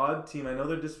that odd team. I know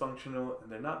they're dysfunctional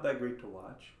and they're not that great to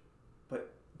watch,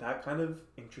 but that kind of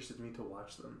interested me to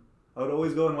watch them. I would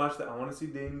always go and watch that. I want to see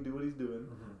Dame do what he's doing.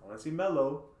 Mm-hmm. I want to see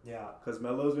Melo. Yeah. Because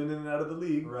Melo's been in and out of the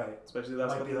league. Right. Especially the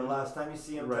last couple years. Might be the last time you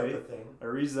see him right. type of thing.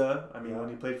 Ariza, I mean, when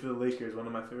he played for the Lakers, one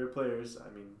of my favorite players. I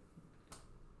mean.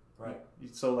 Right.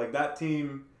 So, like, that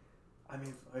team, I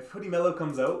mean, if Hoodie Melo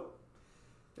comes out.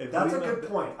 That's a good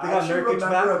point. I actually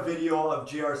remember a video of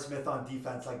J.R. Smith on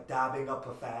defense, like, dabbing up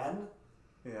a fan.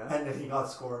 Yeah. And then he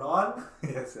got scored on.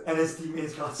 Yes. And his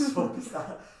teammates got so pissed.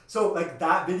 So, like,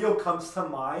 that video comes to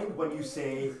mind when you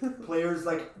say players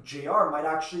like JR might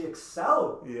actually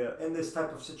excel in this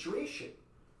type of situation,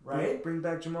 right? Bring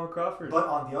back Jamal Crawford. But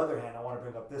on the other hand, I want to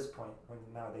bring up this point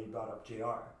now that you brought up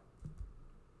JR.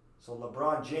 So,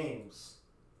 LeBron James,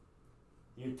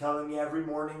 you're telling me every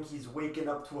morning he's waking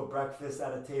up to a breakfast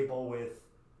at a table with,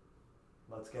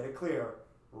 let's get it clear,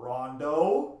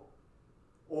 Rondo,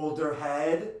 older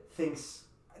head, he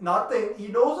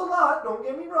knows a lot, don't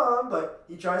get me wrong, but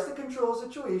he tries to control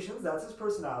situations. That's his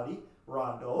personality.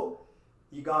 Rondo.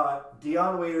 You got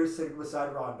Dion Waiters sitting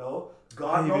beside Rondo.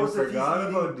 God knows if he's eating.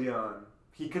 About Dion.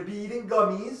 He could be eating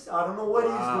gummies. I don't know what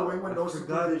he's doing with no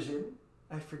supervision.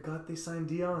 I forgot they signed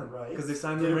Dion. Right. Because they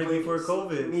signed him right before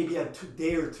COVID. Maybe a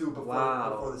day or two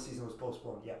before the season was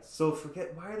postponed, yes. So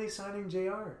why are they signing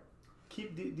JR?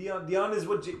 Keep Dion. Dion is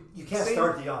what you can't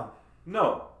start Dion.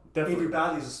 No, definitely. Avery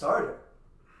Bradley's a starter.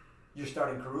 You're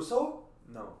starting Caruso?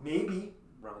 No. Maybe.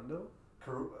 Rondo?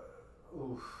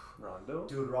 Rondo?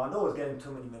 Dude, Rondo was getting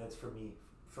too many minutes for me.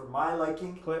 For my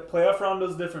liking. Playoff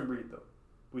Rondo's a different breed, though.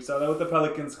 We saw that with the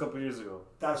Pelicans a couple years ago.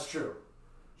 That's true.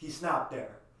 He snapped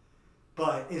there.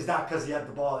 But is that because he had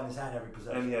the ball in his hand every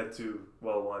possession? And he had two.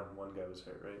 Well, one guy was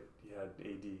hurt, right? He had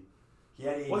AD. He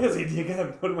had AD. Well, he has AD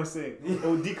again. What am I saying?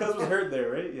 D-Cuz was hurt there,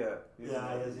 right? Yeah. He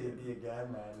has AD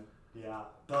again, man. Yeah.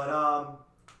 But,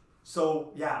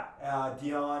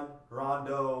 Dion,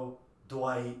 Rondo,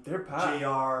 Dwight,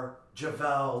 JR,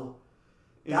 JaVale.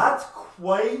 That's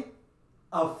quite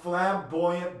a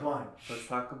flamboyant bunch. Let's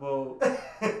talk about,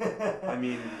 I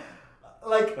mean,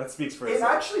 like that speaks for it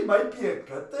itself. actually might be a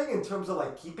good thing in terms of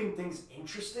like keeping things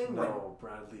interesting. No,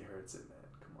 Bradley hurts it, man.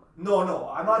 Come on. No,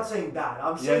 I'm not saying that.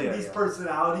 I'm saying these yeah.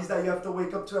 personalities that you have to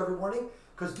wake up to every morning.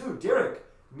 Because, dude, Derrick,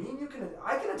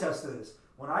 I can attest to this.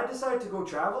 When I decided to go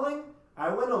traveling, I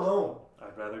went alone.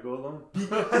 I'd rather go alone.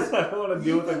 Because I don't want to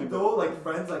deal with anybody. even though, like,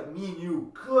 friends like me and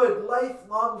you, good,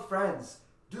 lifelong friends,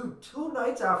 dude, 2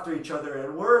 nights after each other,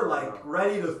 and we're, like,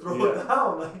 ready to throw it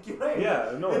down. Like, you know,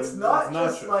 yeah, no, it's not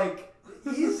just, true. like,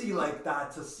 easy like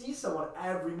that to see someone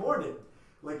every morning.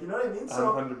 Like, you know what I mean?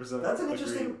 So 100% that's an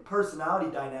interesting agree. personality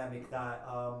dynamic that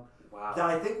that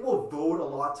I think will vote a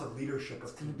lot to leadership.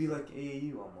 It's going to be like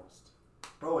AAU almost.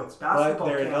 Bro, it's basketball.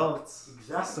 But they're camp. adults.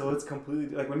 Exactly. So it's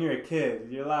completely like when you're a kid,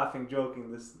 you're laughing,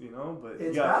 joking, this, you know, but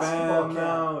it's you got basketball fam camp.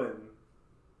 now and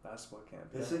basketball camp.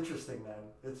 It's interesting, man.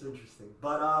 It's interesting.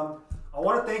 But I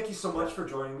want to thank you so much for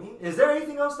joining me. Is there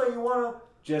anything else that you want to...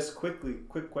 Just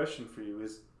quick question for you.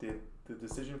 Did the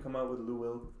decision come out with Lou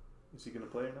Will? Is he going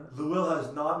to play or not? Lou Will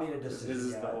has not made a decision This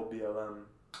is yet. the whole BLM.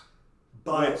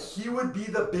 But he would be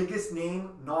the biggest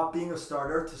name not being a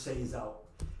starter to say he's out.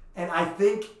 And I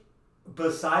think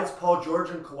besides Paul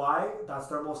George and Kawhi, that's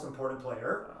their most important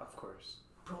player. Of course.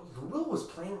 Bro, Lou Will was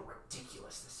playing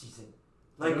ridiculous this season.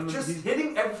 Like, just he's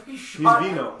hitting every shot.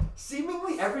 He's Vino.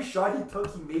 Seemingly every shot he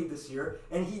took, he made this year.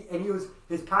 And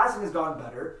his passing has gotten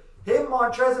better. Him,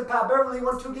 Montrez, and Pat Beverly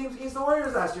won 2 games against the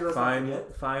Warriors last year.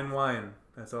 Fine wine.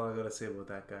 That's all I got to say about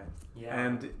that guy. Yeah.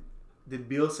 And did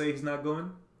Beal say he's not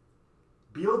going?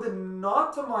 Beal did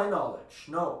not, to my knowledge.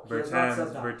 No, he has not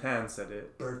said that. Bertans said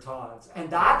it. Bertans. And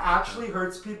that actually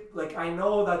hurts people. Like, I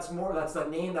know that's the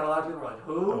name that a lot of people are like,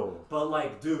 who? Oh. But,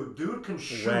 like, dude can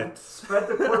shoot. Wet. Spread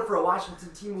the court for a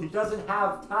Washington team who doesn't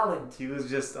have talent. He was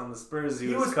just on the Spurs. He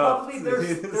was cuffed. probably their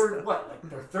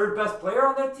 3rd best player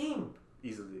on that team.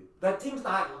 Easily. That team's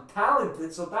not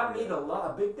talented, so that made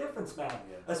a big difference, man.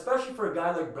 Yeah. Especially for a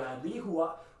guy like Bradley, who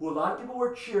a lot of people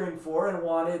were cheering for and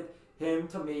wanted him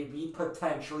to maybe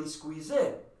potentially squeeze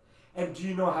in. And do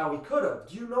you know how he could have?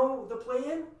 Do you know the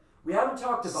play-in? We haven't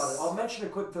talked about it. I'll mention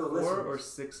it quick to the listeners. 4 or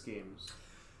 6 games?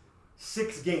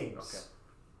 6 games.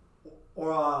 Okay.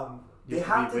 Or they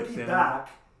have to be back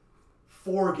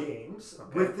 4 games.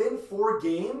 Okay. Within 4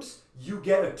 games, you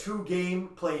get a 2-game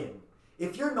play-in.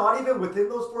 If you're not even within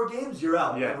those 4 games, you're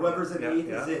out. Yeah, and whoever's in 8th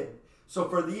yeah. is in. So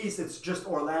for the East, it's just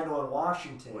Orlando and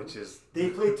Washington. They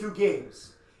play 2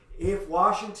 games. If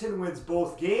Washington wins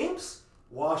both games,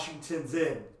 Washington's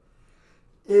in.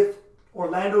 If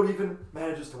Orlando even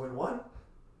manages to win 1.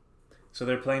 So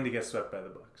they're playing to get swept by the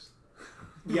Bucks.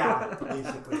 Yeah,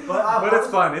 basically. But it's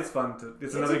fun. It's fun.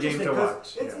 It's another game to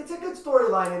watch. It's a good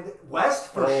storyline. In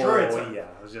West, for sure. It's a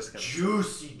I was just gonna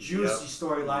juicy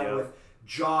storyline with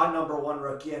Ja, number 1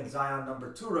 rookie, and Zion,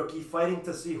 number 2 rookie, fighting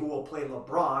to see who will play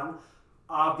LeBron.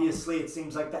 Obviously, it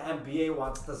seems like the NBA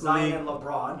wants the Zion and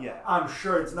LeBron. Yeah. I'm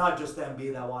sure it's not just the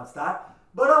NBA that wants that.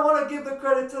 But I want to give the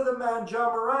credit to the man, Ja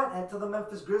Morant, and to the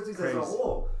Memphis Grizzlies as a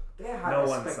whole. They had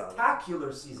a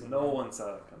spectacular season. No one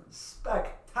saw it coming.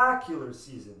 Spectacular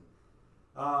season.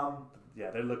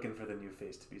 They're looking for the new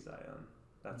face to be Zion.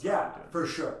 That's for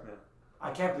sure. Yeah.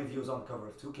 I can't believe he was on the cover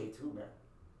of 2K too, man.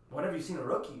 When have you seen a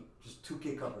rookie just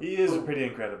 2K cover? He is pretty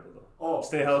incredible, though. Oh,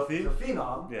 stay healthy. He's a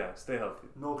phenom. Yeah, stay healthy.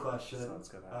 No question. Sounds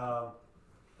good.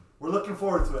 We're looking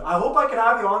forward to it. I hope I can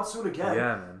have you on soon again.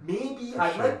 Yeah, man. Maybe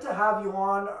I'd like to have you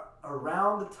on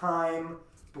around the time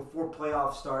before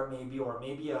playoffs start, or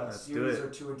maybe a series or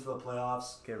 2 into the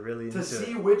playoffs. Get really into to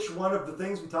see which one of the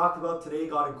things we talked about today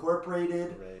got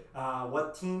incorporated. Right.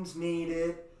 What teams made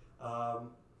it.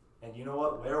 And you know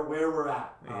what? Where we're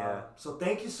at. Yeah. So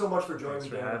thank you so much for joining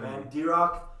me, man.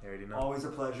 D-Rock, always a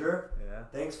pleasure. Yeah.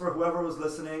 Thanks for whoever was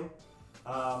listening.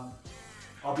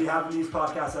 I'll be having these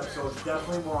podcast episodes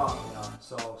definitely more often now.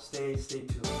 So stay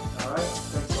tuned. All right?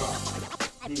 Thanks a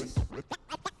lot. Peace.